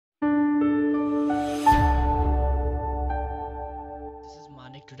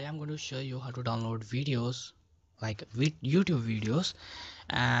to show you how to download videos like YouTube videos,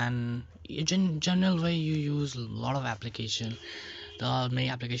 and in general way you use a lot of application. There are many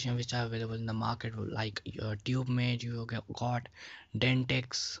applications which are available in the market like TubeMate, you got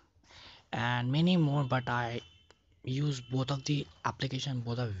Dentix and many more, but I use both of the application.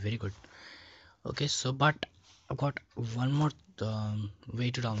 Both are very good. Okay, so but I've got one more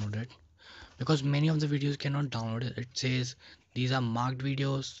way to download it, because many of the videos cannot download it. It says these are marked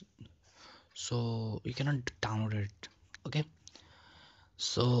videos, so you cannot download it. Okay,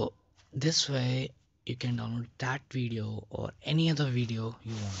 so this way you can download that video or any other video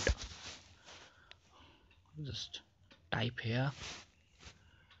you want. Just type here,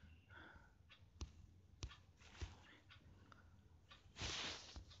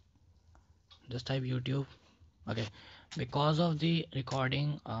 just type YouTube. Okay, because of the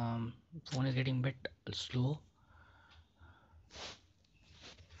recording, phone is getting bit slow.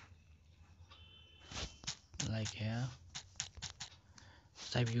 Like here,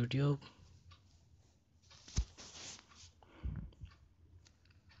 just type YouTube,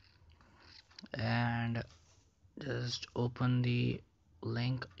 and just open the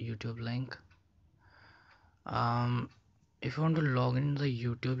link, YouTube link. If you want to log in the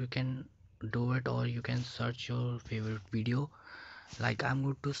YouTube, you can do it, or you can search your favorite video. Like I'm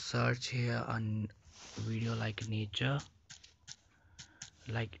going to search here on video like nature,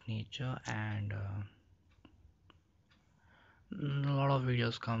 and a lot of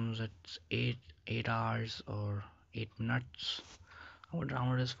videos comes. It's 8 hours or 8 minutes. I would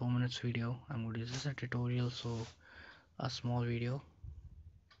download this 4 minutes video. I'm going to use this as a tutorial, so a small video.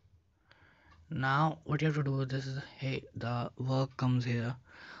 Now what you have to do, this is, hey, the work comes here.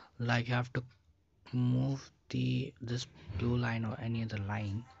 Like you have to move this blue line or any other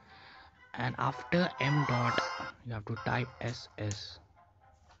line, and after m dot you have to type ss,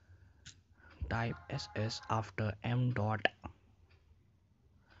 after m dot.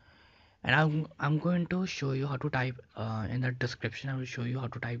 And I'm going to show you how to type in the description. I will show you how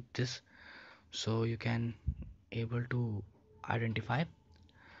to type this so you can able to identify.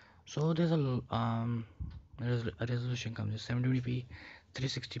 So there's a resolution comes 720p,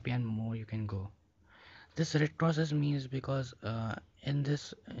 360p and more. You can go. This retrocess means because in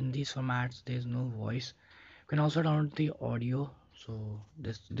these formats there is no voice. You can also download the audio, so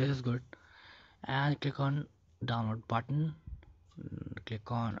this is good. And click on download button.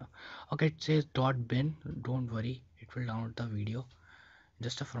 Click on, okay, it says .bin. Don't worry, it will download the video,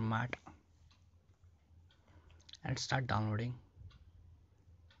 just a format, and start downloading.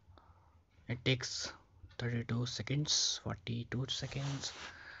 It takes 32 seconds, 42 seconds,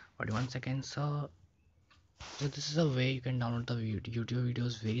 41 seconds. So this is a way you can download the YouTube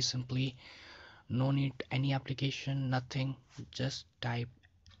videos very simply. No need any application, nothing. Just type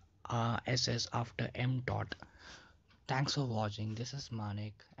ss after m dot. Thanks for watching. This is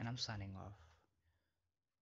Manik and I'm signing off.